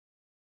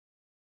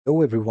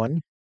Hello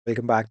everyone,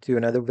 welcome back to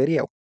another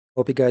video.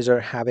 Hope you guys are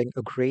having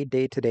a great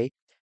day today.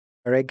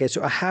 Alright guys,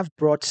 so I have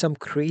brought some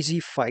crazy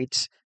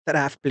fights that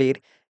I've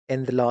played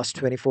in the last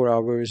 24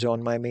 hours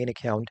on my main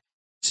account.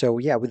 So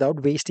yeah,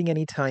 without wasting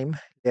any time,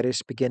 let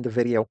us begin the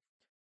video.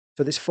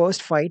 So this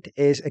first fight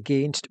is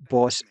against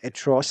boss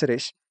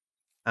Atrocitus.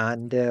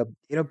 And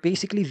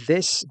basically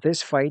this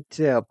fight,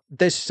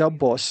 this sub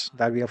boss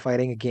that we are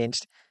fighting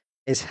against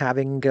is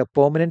having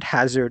permanent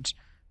hazards.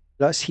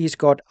 Plus, he's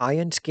got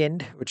iron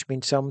skinned, which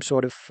means some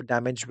sort of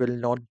damage will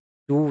not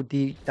do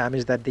the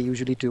damage that they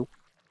usually do.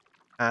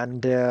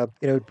 And, it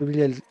will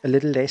be a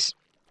little less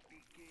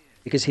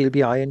because he'll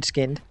be iron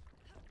skinned.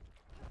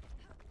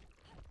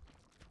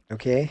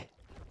 Okay.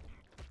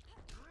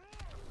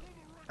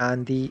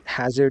 And the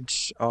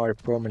hazards are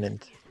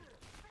permanent.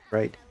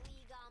 Right.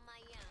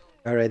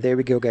 All right. There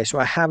we go, guys. So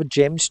I have a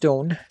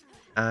gemstone,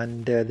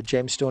 and the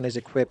gemstone is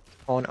equipped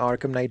on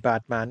Arkham Knight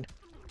Batman.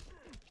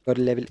 Got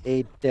a level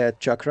 8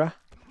 chakra.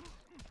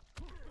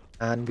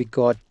 And we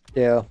got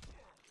a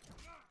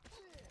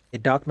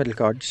dark metal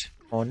cards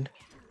on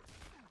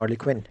Harley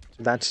Quinn.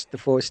 So that's the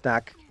first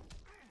stack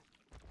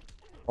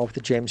of the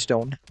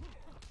gemstone.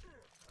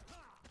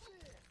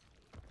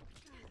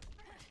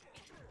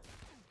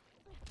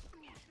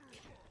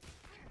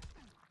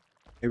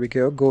 Here we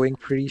go, going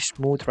pretty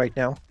smooth right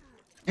now.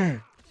 Yeah,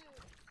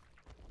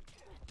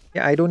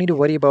 I don't need to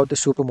worry about the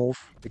super move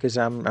because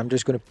I'm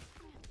just gonna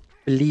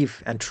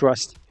believe and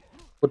trust.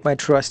 Put my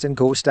trust in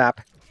Ghost app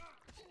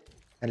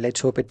and let's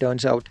hope it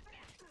turns out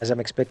as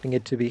I'm expecting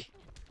it to be.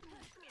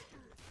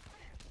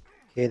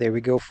 Okay, there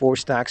we go. 4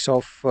 stacks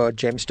of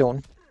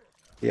gemstone.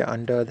 We are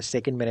under the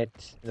second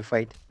minute in the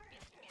fight.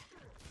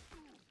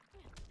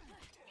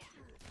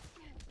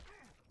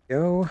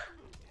 Go.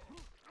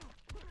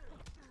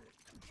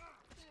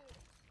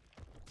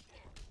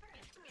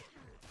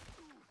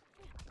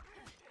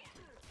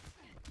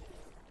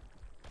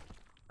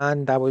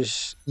 And that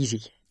was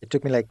easy. It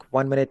took me like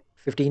 1 minute,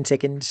 15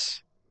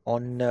 seconds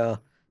on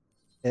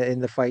in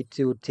the fight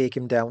to take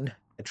him down.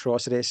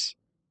 Atrocitus.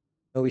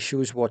 No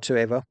issues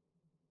whatsoever.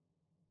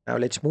 Now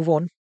let's move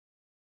on.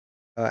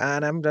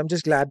 And I'm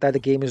just glad that the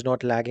game is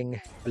not lagging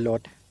a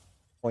lot.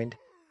 Point.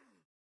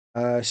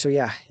 So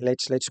yeah,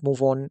 let's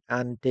move on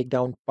and take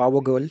down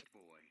Power Girl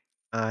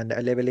and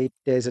a level 8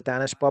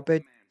 Zatanna's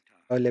Puppet,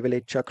 a level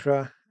 8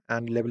 Chakra,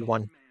 and level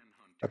 1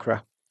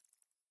 Chakra.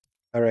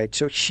 All right,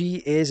 so she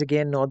is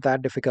again not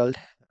that difficult,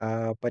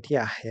 but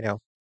yeah,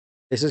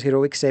 this is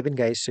Heroic 7,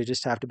 guys, so you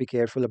just have to be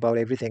careful about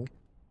everything.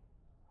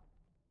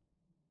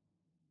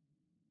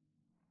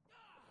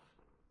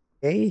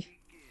 Okay.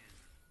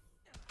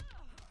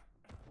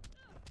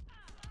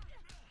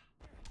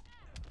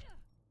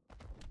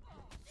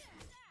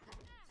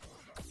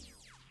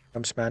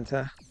 Comes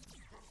Manta.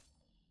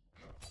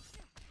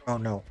 Oh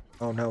no,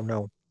 oh no,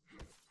 no.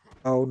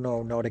 Oh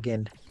no, not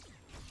again.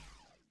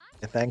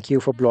 Thank you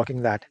for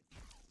blocking that.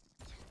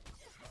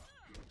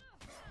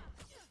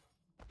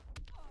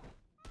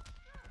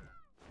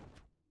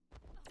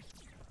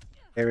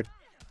 There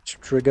it's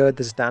triggered,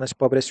 this Zatanna's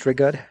Puppet is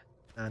triggered,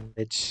 and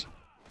it's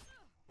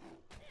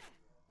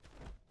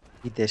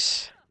eat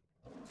this.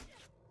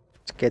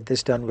 Let's get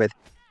this done with.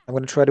 I'm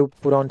going to try to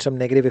put on some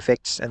negative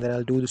effects and then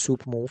I'll do the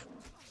super move.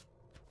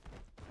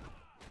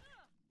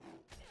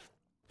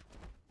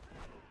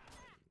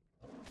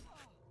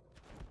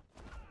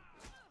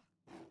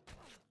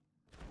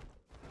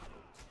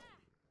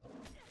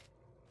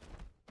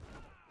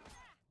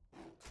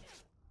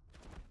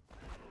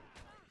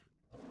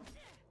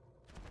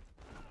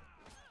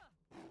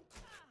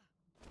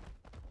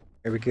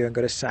 Here we go. I'm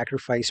going to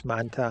sacrifice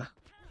Manta.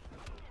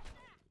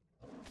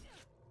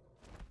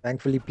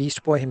 Thankfully,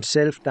 Beast Boy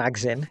himself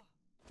tags in,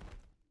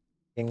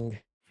 making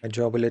my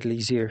job a little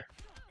easier.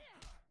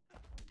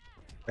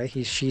 Right,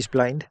 she's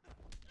blind.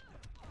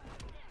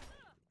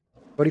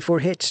 44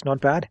 hits,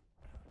 not bad.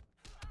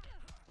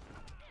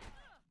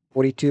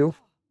 42.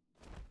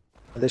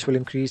 This will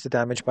increase the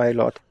damage by a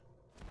lot.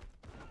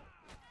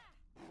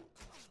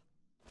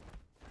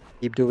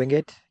 Keep doing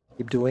it.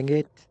 Keep doing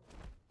it.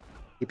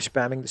 Keep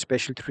spamming the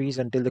special trees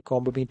until the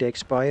combo meter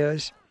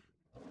expires.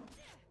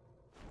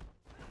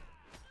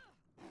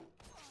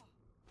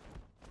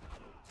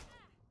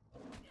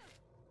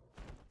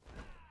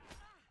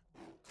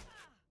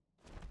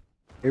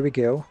 Here we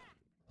go.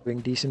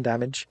 Doing decent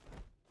damage.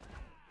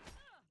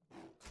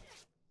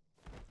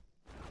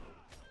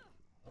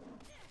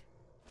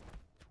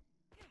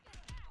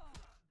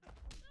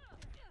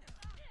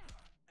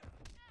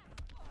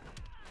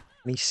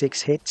 Only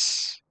 6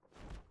 hits.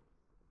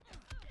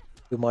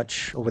 Too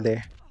much over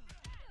there.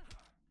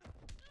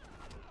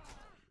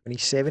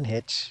 27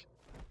 hits.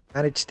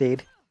 And it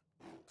stayed.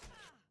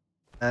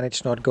 And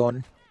it's not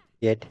gone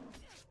yet.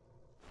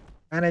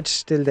 And it's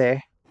still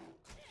there.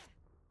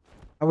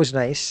 That was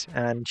nice.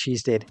 And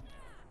she's dead.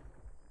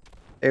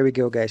 There we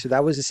go, guys. So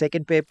that was the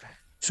second pip.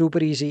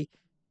 Super easy.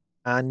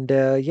 And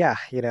yeah,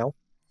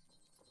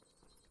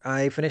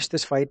 I finished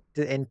this fight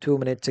in 2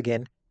 minutes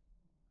again.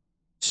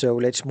 So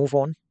let's move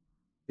on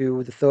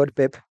to the third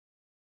pip.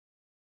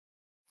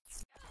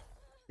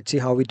 Let's see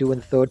how we do in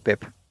the third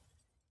pip.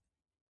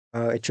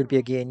 It should be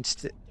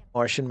against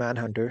Martian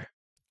Manhunter.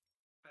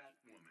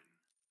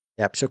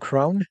 Yep, so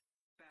Crown,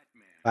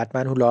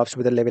 Batman who laughs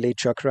with a level 8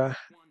 chakra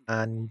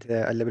and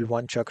a level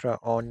 1 chakra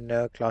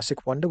on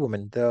classic Wonder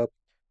Woman, the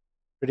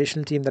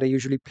traditional team that I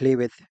usually play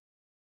with,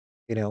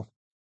 you know.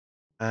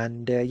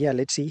 And yeah,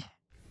 let's see.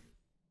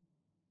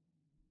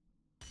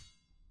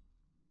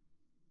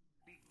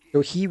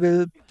 So he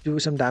will do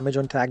some damage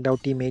on tagged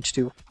out teammates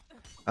too.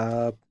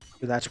 Uh,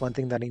 so that's one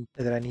thing that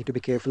I need to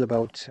be careful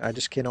about. I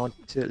just cannot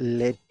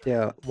let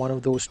one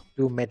of those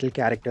two metal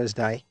characters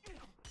die.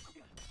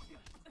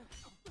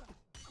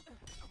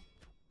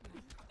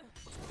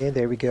 Okay,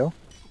 there we go.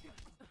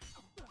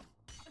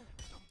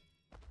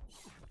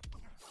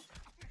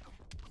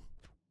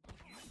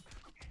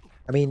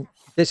 I mean,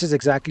 this is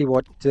exactly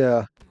what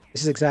this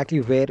is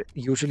exactly where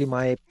usually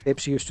my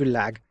pips used to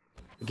lag.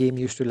 The game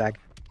used to lag,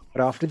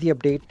 but after the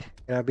update,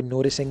 I've been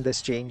noticing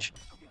this change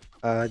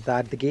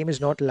that the game is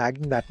not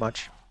lagging that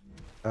much.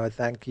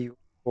 Thank you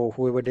for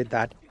whoever did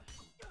that.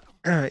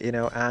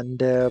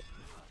 And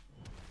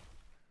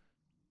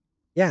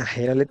yeah,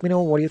 let me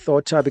know what your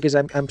thoughts are because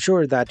I'm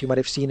sure that you might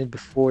have seen it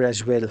before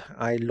as well.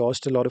 I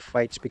lost a lot of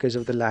fights because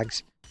of the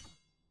lags,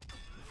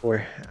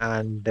 or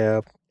and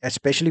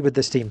especially with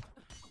this team.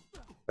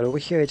 But over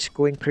here, it's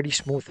going pretty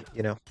smooth.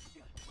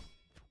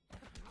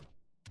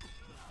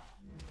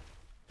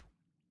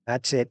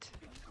 That's it.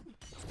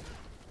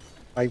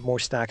 5 more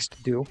stacks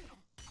to do.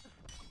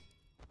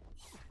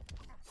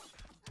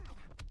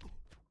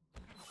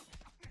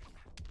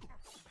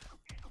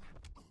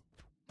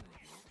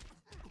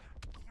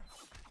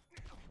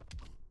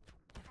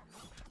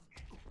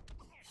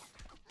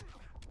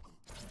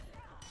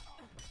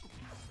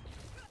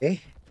 Okay,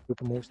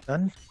 super moves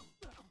done.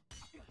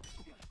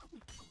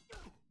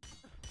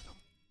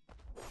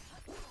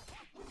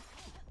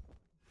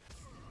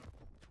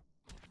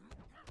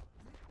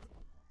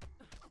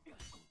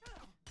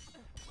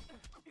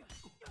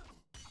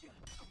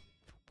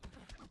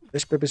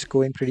 This pip is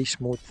going pretty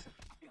smooth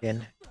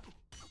again.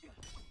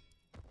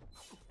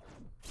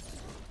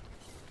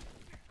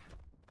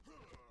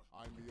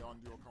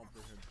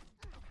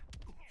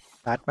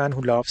 Batman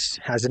who laughs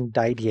hasn't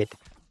died yet.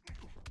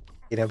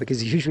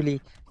 Because usually,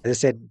 as I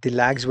said, the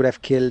lags would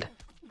have killed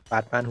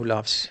Batman who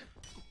laughs.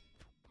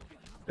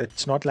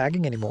 It's not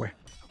lagging anymore.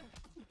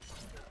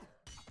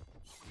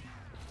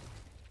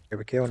 Here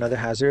we go, another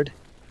hazard.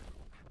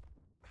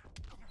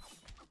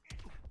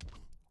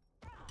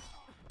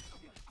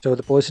 So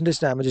the percentage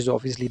damage is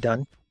obviously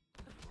done.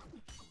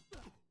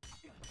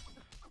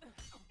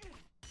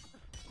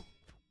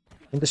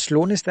 And the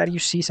slowness that you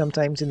see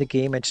sometimes in the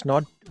game, it's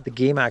not the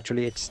game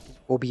actually, it's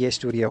the OBS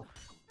studio.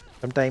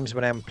 Sometimes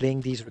when I'm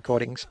playing these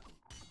recordings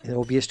in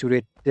OBS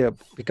studio, it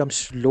becomes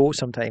slow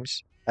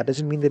sometimes. That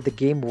doesn't mean that the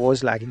game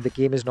was lagging. The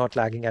game is not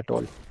lagging at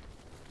all.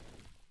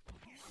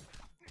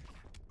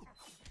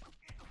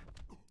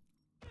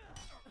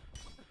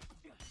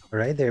 All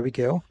right, there we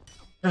go.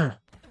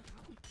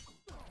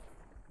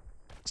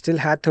 Still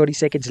had 30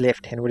 seconds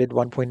left and we did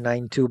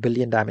 1.92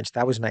 billion damage.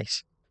 That was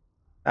nice.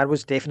 That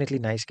was definitely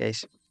nice,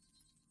 guys.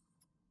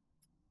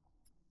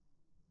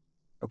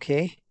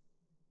 Okay.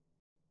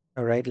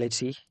 All right, let's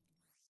see.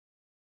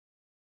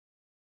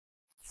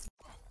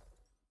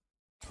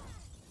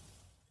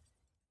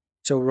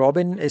 So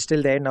Robin is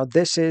still there. Now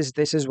this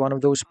is one of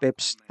those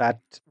pips that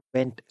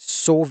went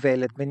so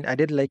well. I mean, I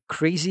did like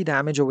crazy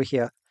damage over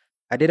here.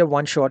 I did a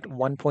one shot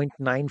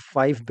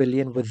 1.95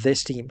 billion with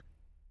this team.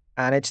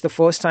 And it's the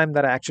first time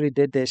that I actually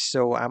did this,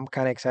 so I'm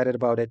kind of excited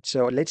about it.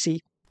 So let's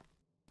see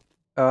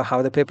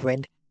how the pip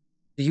went.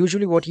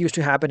 Usually what used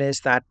to happen is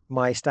that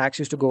my stacks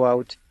used to go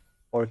out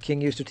or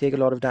king used to take a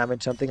lot of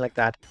damage, something like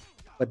that.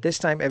 But this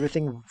time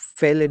everything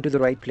fell into the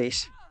right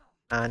place.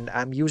 And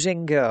I'm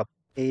using a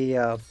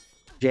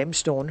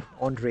gemstone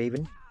on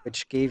Raven,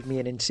 which gave me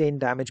an insane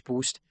damage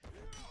boost.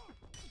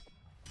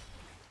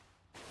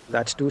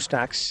 That's 2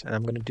 stacks, and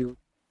I'm going to do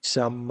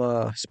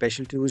some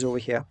special 2s over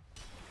here.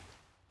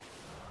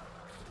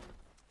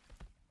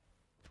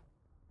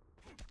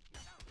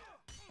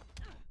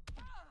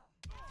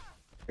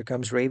 Here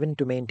comes Raven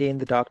to maintain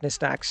the darkness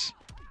stacks.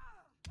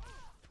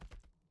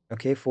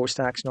 Okay, 4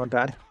 stacks, not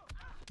bad.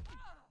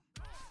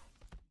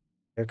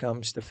 Here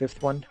comes the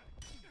 5th one.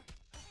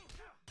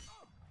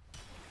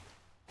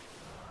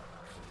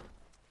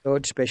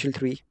 Third special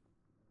 3.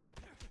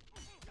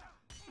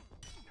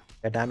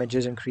 The damage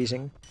is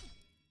increasing.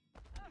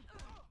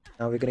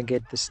 Now we're going to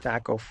get the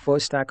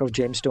first stack of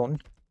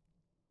gemstone.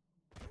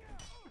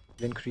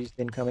 Increase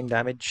the incoming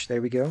damage.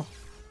 There we go.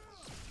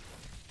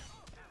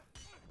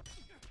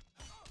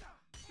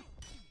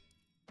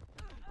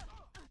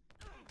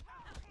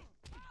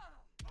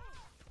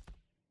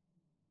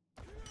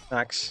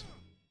 Stacks.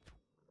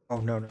 Oh,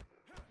 no.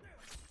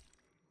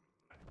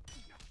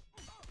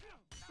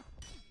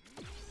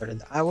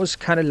 I was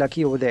kind of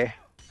lucky over there.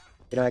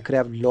 I could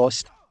have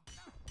lost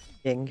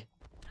King.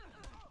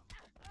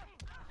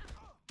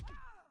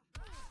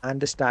 And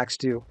the stacks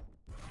too.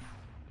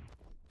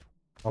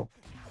 Oh,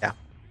 yeah.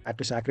 Had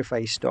to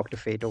sacrifice Dr.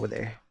 Fate over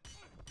there.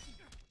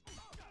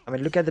 I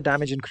mean, look at the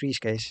damage increase,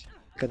 guys.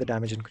 Look at the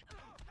damage increase.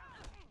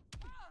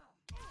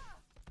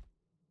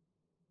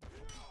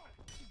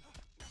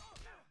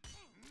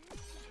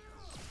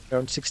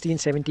 Around 16,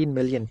 17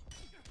 million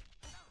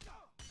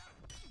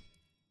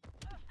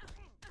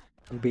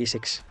on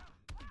basics.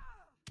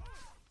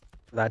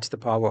 That's the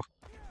power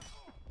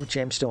of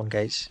Gemstone,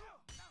 guys.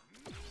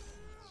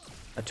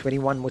 At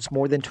 21, what's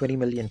more than 20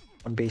 million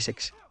on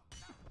basics.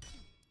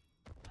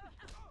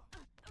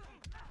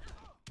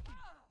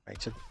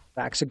 Right, so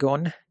backs are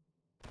gone.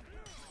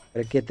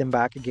 Gotta get them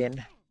back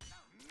again.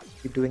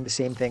 Keep doing the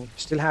same thing.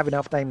 Still have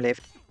enough time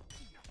left.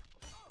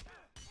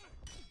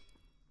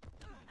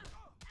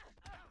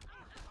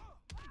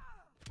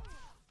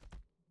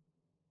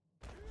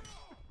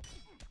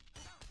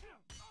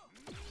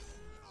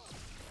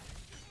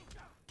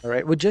 All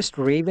right, with just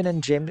Raven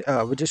and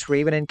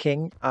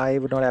King, I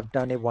would not have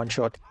done a one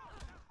shot.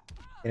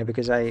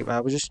 Because I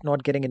was just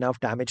not getting enough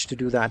damage to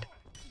do that.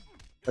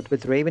 But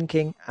with Raven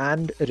King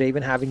and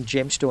Raven having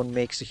Gemstone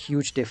makes a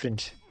huge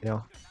difference.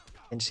 You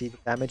can see the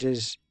damage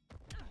is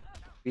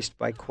increased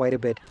by quite a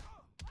bit.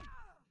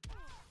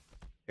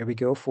 Here we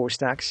go, 4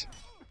 stacks.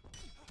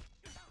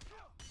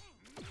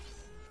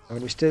 I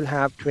mean, we still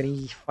have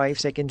 25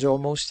 seconds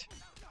almost.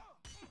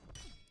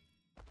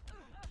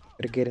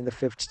 Gotta get in the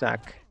 5th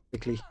stack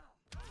quickly.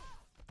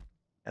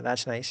 And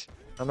that's nice.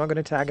 I'm not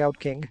gonna tag out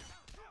King.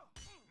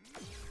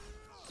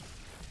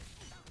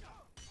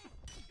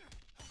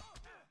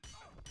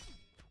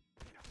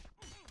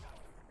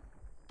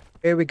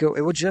 There we go.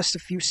 It was just a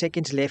few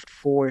seconds left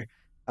for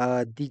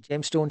the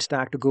gemstone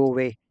stack to go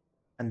away.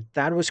 And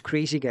that was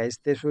crazy, guys.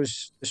 This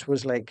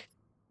was like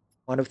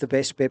one of the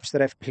best pips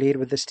that I've played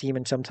with this team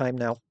in some time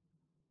now.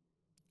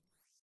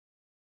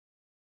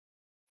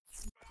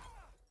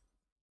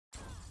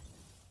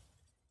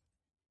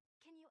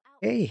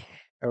 Hey,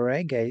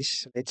 alright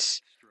guys.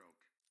 Let's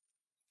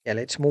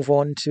move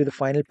on to the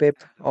final pip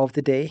of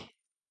the day,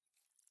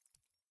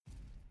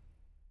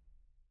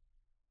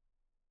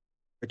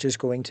 which is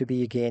going to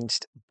be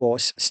against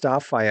Boss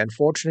Starfire.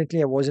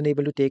 Unfortunately, I wasn't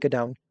able to take her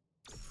down.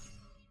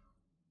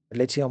 But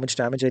let's see how much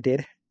damage I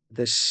did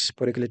this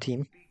particular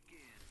team.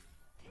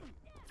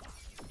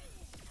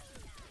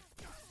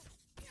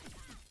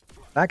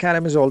 Black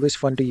Adam is always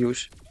fun to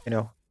use,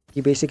 He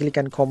basically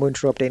can combo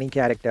interrupt any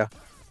character.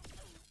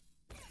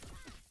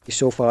 He's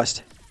so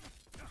fast.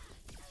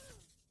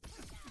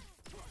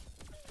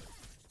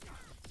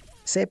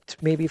 Except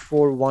maybe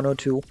for 1 or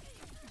 2.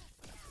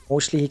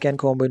 Mostly he can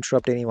combo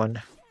interrupt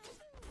anyone.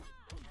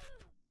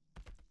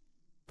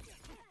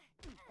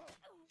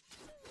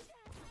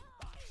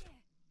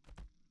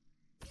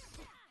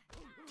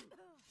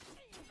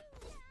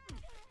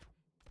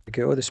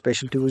 Okay, the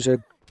special 2s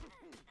are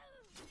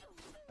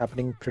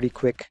happening pretty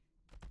quick.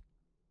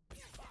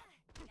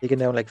 Taking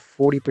down like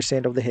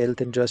 40% of the health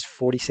in just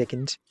 40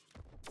 seconds.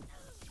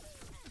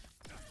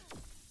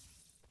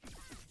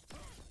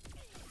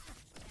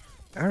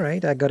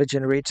 Alright, I gotta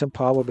generate some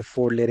power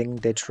before letting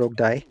Deathstroke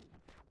die.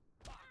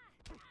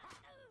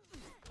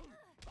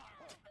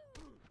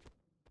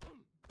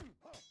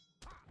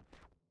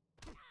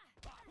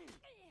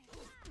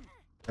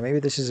 Maybe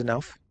this is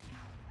enough.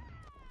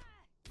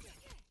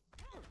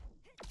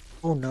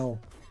 Oh no.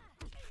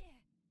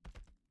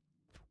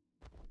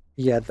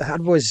 Yeah,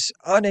 that was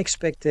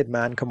unexpected,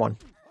 man. Come on.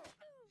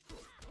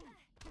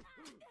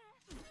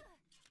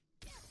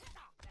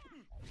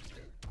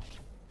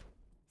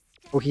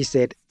 Oh, he's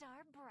dead.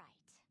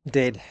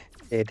 Dead.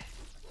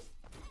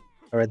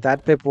 Alright,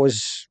 that pip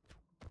was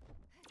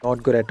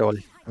not good at all.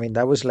 I mean,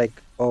 that was like,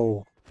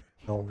 oh,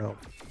 no.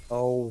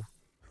 Oh.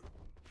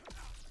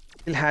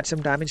 Still had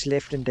some damage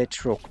left in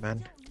Deathstroke,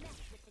 man.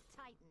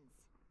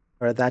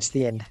 Alright, that's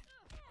the end.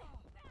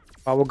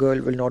 Power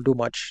Girl will not do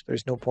much.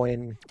 There's no point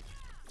in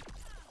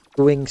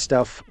doing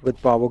stuff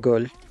with Power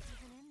Girl.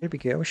 Here we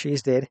go,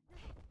 she's dead.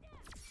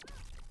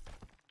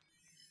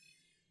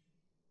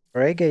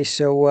 Alright guys,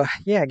 so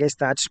I guess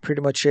that's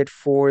pretty much it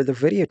for the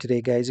video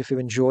today, guys. If you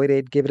enjoyed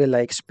it, give it a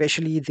like,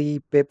 especially the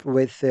pip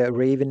with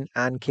Raven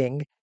and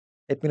King.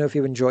 Let me know if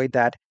you enjoyed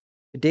that.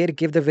 If you did,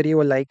 give the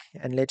video a like,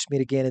 and let's meet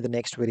again in the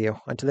next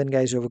video. Until then,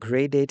 guys, have a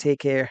great day, take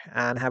care,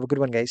 and have a good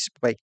one, guys.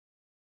 Bye.